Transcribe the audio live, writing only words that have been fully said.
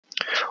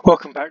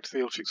Welcome back to the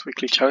Alteryx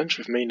Weekly Challenge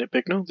with me, Nick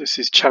Bignell. This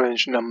is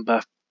challenge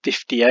number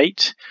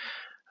 58.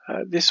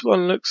 This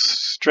one looks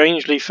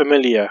strangely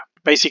familiar.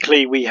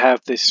 Basically, we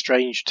have this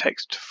strange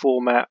text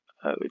format,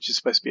 which is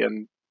supposed to be a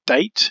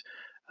date.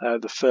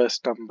 The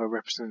first number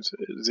represents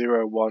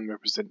 0, 1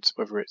 represents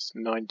whether it's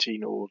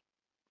 19 or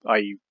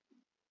i.e.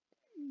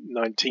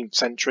 19th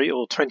century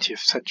or 20th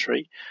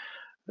century.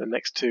 The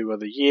next two are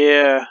the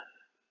year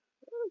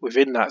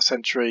within that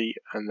century,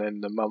 and then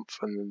the month,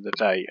 and then the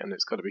day, and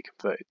it's got to be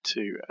converted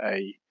to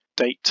a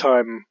date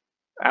time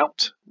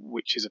out,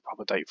 which is a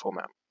proper date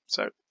format.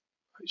 So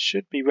it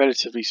should be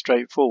relatively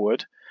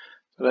straightforward.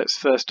 So let's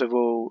first of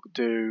all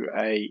do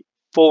a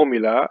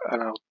formula,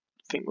 and I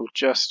think we'll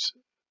just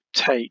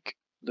take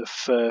the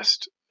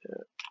first,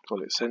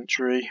 call it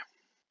century,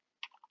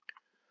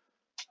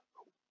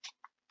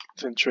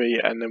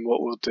 and then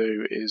what we'll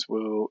do is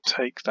we'll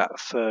take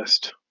that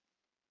first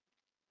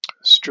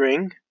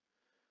string.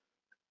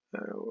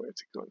 Where's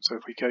it gone? So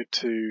if we go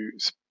to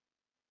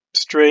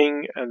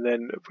string, and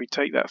then if we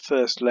take that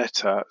first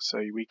letter, so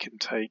we can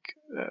take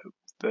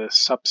the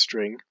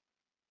substring,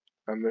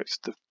 and it's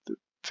the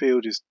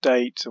field is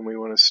date, and we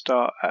want to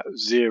start at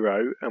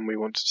 0, and we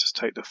want to just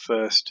take the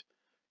first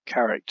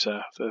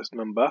character, first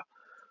number.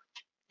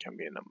 Can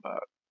be a number.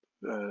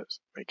 Let's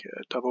make it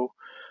a double.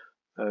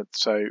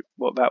 So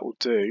what that will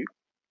do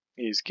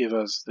is give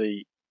us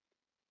the.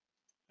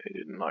 It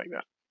didn't like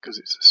that because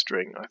it's a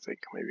string. I think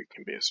maybe it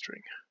can be a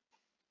string.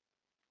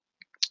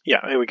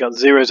 Yeah, here we got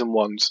zeros and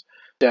ones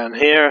down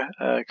here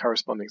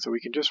corresponding. So we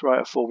can just write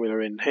a formula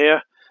in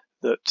here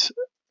that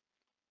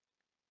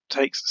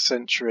takes the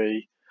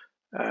century,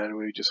 and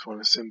we just want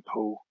a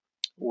simple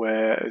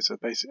where is a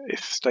basic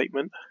if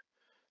statement.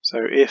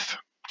 So if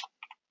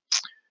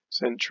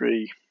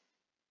century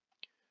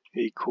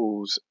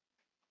equals,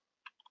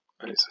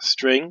 and it's a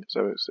string,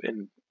 so it's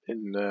in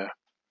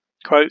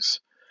quotes,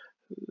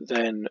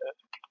 then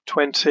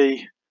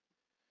 20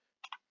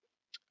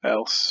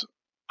 else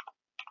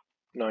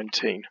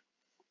 19.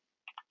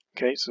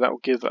 Okay, so that will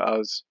give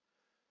us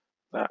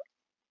that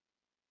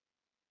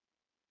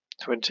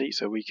 20,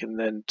 so we can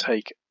then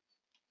take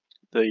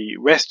the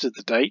rest of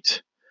the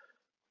date,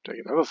 take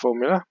another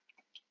formula,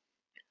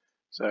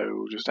 so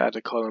we'll just add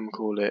a column,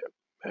 call it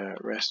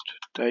rest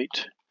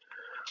date,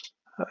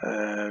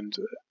 and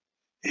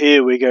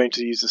here we're going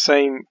to use the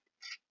same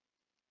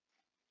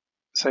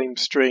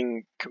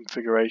string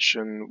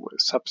configuration with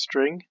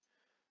substring.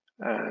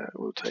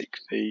 We'll take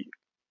the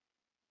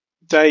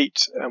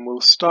date, and we'll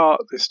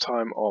start this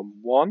time on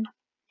 1,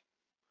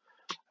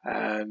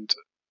 and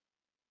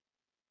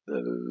the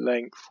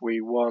length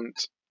we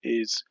want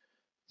is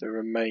the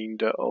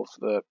remainder of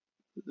the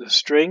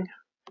string,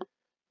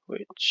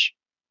 which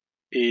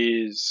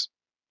is,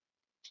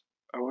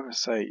 I want to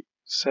say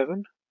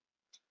 7.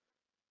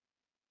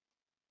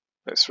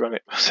 Let's run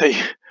it. See,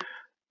 is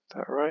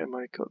that right? Am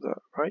I got that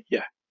right?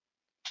 Yeah.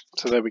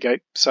 So there we go.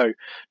 So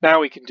now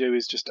we can do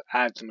is just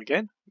add them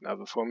again.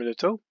 Another formula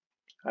tool.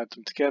 Add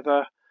them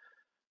together.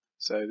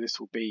 So this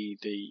will be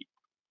the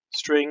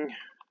string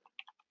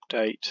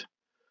date,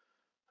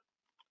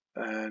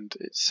 and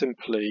it's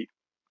simply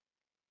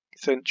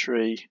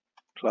century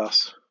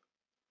plus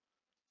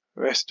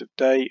rest of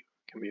date,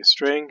 can be a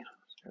string,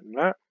 and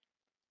that.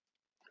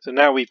 So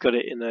now we've got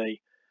it in a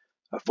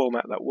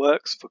format that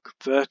works for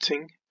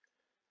converting,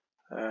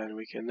 and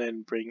we can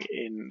then bring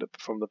in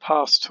from the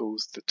pass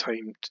tools the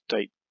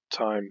date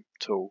time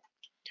tool,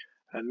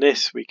 and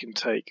this we can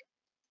take,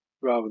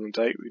 rather than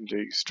date, we can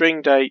do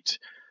string date,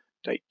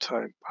 date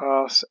time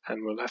pass,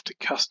 and we'll have to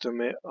custom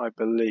it, I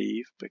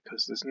believe,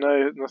 because there's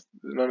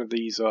none of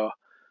these are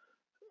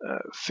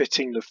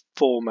fitting the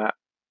format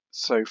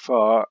so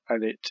far,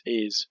 and it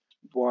is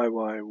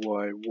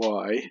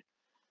YYYY.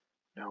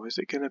 Now is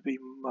it going to be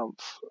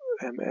month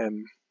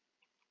MM?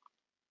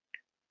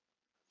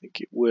 I think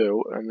it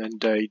will, and then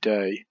day,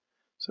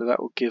 so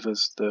that will give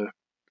us the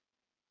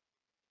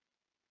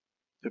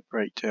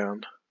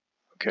breakdown.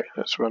 Okay,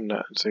 let's run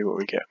that and see what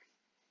we get.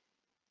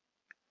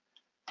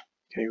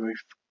 Okay,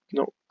 we've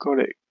not got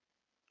it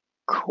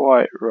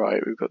quite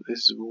right. We've got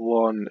this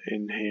 1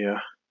 in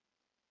here,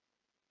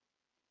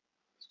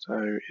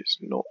 so it's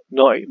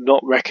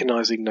not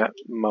recognizing that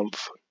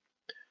month.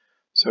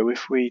 So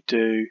if we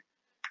do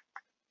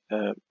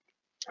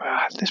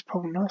this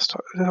problem last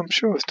time, I'm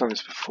sure I've done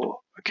this before.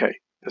 Okay,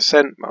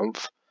 percent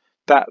month,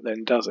 that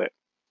then does it.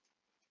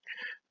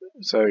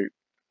 So,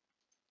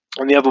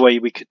 and the other way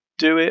we could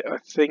do it, I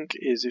think,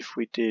 is if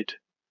we did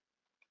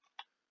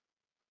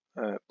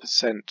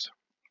percent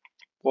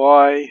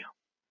y.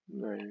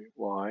 No,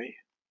 y.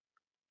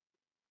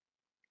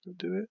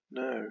 Do it?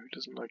 No, it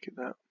doesn't like it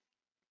that.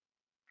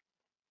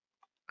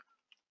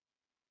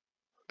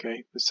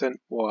 Okay,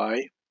 percent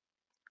y,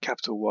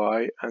 capital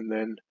Y, and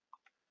then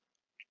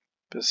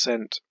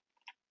percent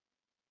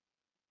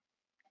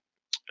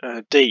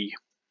D.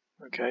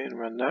 Okay, and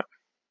run that.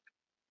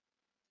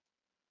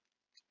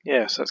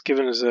 Yes, that's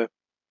given us a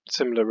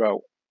similar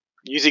result.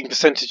 Using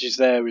percentages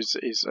there is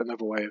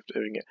another way of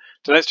doing it.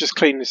 So let's just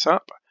clean this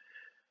up.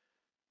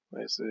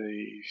 There's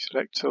the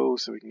select tool,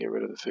 so we can get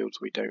rid of the fields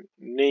we don't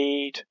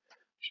need,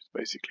 which is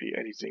basically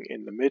anything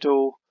in the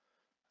middle,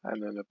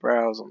 and then a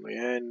browse on the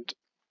end.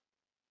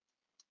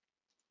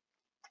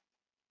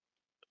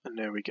 And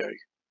there we go.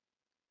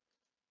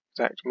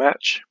 Exact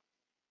match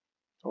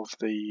of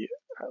the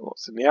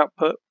what's in the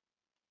output.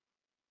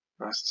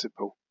 Nice and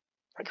simple.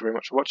 Thank you very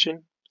much for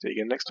watching. See you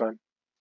again next time.